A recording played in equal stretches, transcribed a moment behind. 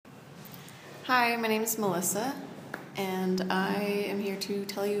Hi, my name is Melissa, and I am here to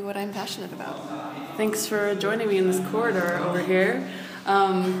tell you what I'm passionate about. Thanks for joining me in this corridor over here.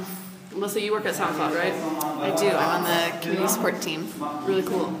 Melissa, you work at SoundCloud, right? I do. I'm on the community support team. Really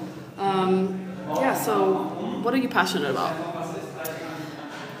cool. So what are you passionate about?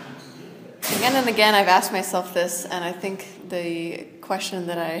 Again and again, I've asked myself this, and I think the question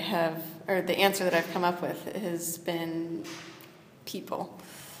that I have, or the answer that I've come up with, has been people.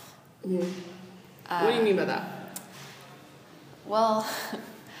 Mm-hmm. What do you mean by that? Well,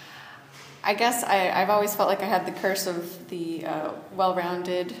 I guess I've always felt like I had the curse of the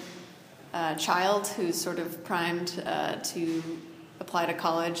well-rounded child who's sort of primed to apply to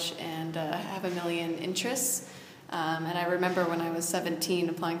college and have a million interests. And I remember when I was 17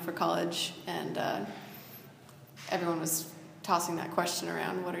 applying for college, and everyone was tossing that question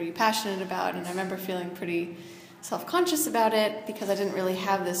around, what are you passionate about? And I remember feeling pretty self-conscious about it because I didn't really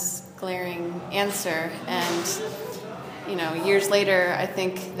have this glaring answer. And years later, I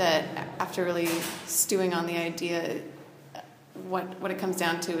think that after really stewing on the idea, what it comes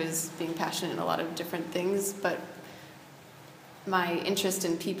down to is being passionate in a lot of different things, but my interest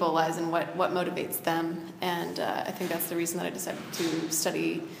in people lies in what motivates them, and I think that's the reason that I decided to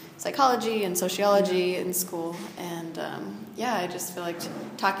study psychology and sociology in school. And I just feel like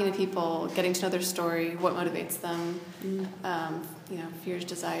talking to people, getting to know their story, what motivates them, fears,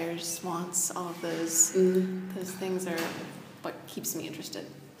 desires, wants, all of those things are what keeps me interested.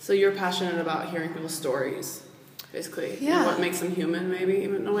 So you're passionate about hearing people's stories, basically. Yeah. And what makes them human, maybe,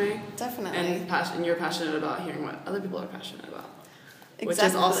 even in a way. Definitely. And you're passionate about hearing what other people are passionate about. Exactly. Which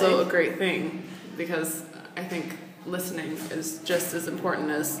is also a great thing, because I think listening is just as important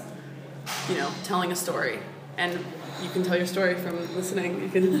as, telling a story. And you can tell your story from listening. You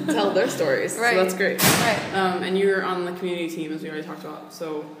can tell their stories. Right. So that's great. Right. And you're on the community team, as we already talked about.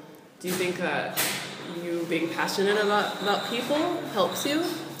 So do you think that you being passionate about people helps you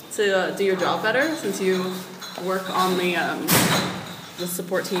to do your job better, since you work on the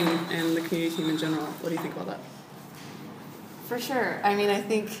support team and the community team in general? What do you think about that? For sure. I mean, I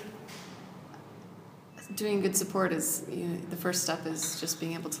think doing good support is, the first step is just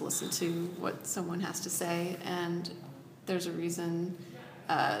being able to listen to what someone has to say. And there's a reason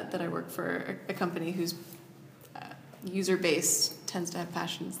that I work for a company whose user-based tends to have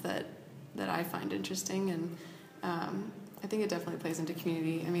passions that I find interesting. And I think it definitely plays into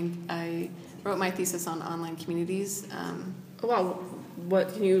community. I mean, I wrote my thesis on online communities. Oh, wow.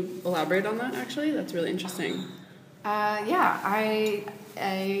 What, can you elaborate on that, actually? That's really interesting. I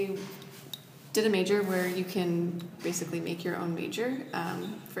did a major where you can basically make your own major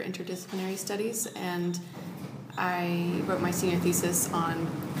for interdisciplinary studies, and I wrote my senior thesis on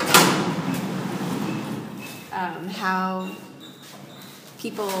how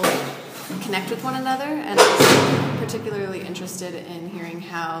people connect with one another, and I was particularly interested in hearing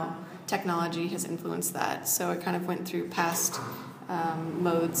how technology has influenced that. So I kind of went through past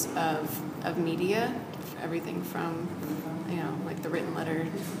modes of media, everything from like the written letter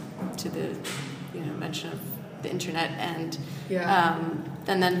to the invention of the internet, and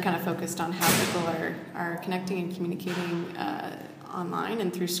then kind of focused on how people are connecting and communicating online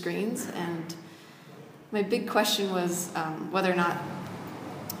and through screens. And my big question was whether or not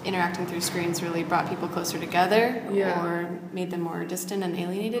interacting through screens really brought people closer together or made them more distant and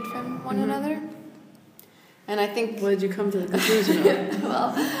alienated from one another. And I think... What did you come to the conclusion of?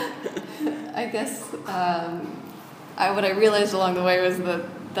 Well, I guess what I realized along the way was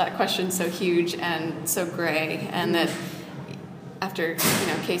that question's so huge and so gray, and that after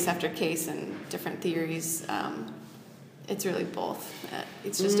case after case and different theories, it's really both.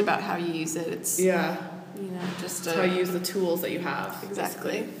 It's just about how you use it. It's just how you use the tools that you have.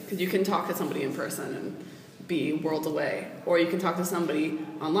 Exactly. Because you can talk to somebody in person and be worlds away, or you can talk to somebody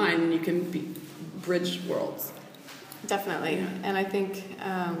online and you can bridge worlds. Definitely. Yeah. And I think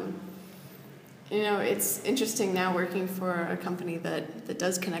it's interesting now working for a company that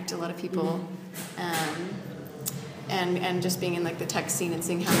does connect a lot of people, and just being in like the tech scene and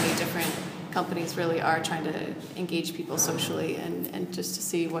seeing how many different companies really are trying to engage people socially, and just to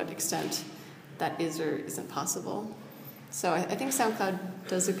see what extent that is or isn't possible. So I think SoundCloud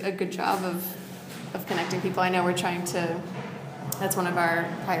does a good job of connecting people. I know we're trying to, that's one of our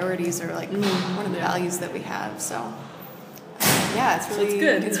priorities, or like one of the values that we have. So it's really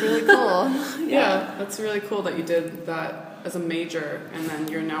good. It's really cool. Yeah, that's really cool that you did that as a major, and then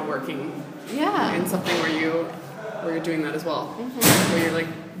you're now working in something where you're doing that as well, where you're like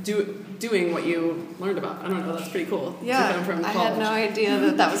doing what you learned about. I don't know, that's pretty cool. Yeah, to come from college. I had no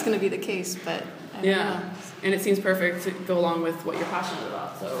idea that was going to be the case, but I don't know. And it seems perfect to go along with what you're passionate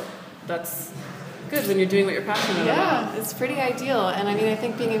about. So that's good when you're doing what you're passionate about. Yeah, it's pretty ideal. And I mean, I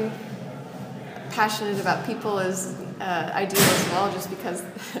think being passionate about people is ideal as well, just because,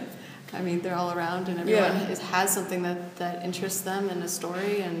 I mean, they're all around and everyone has something that interests them in a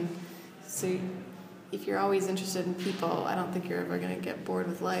story. And so if you're always interested in people, I don't think you're ever going to get bored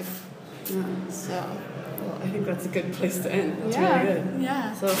with life. So, well, I think that's a good place to end. That's really good.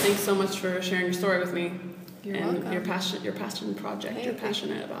 Yeah. So thanks so much for sharing your story with me. You're and welcome. Your passion project you're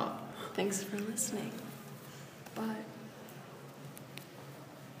passionate about. Thanks for listening. Bye.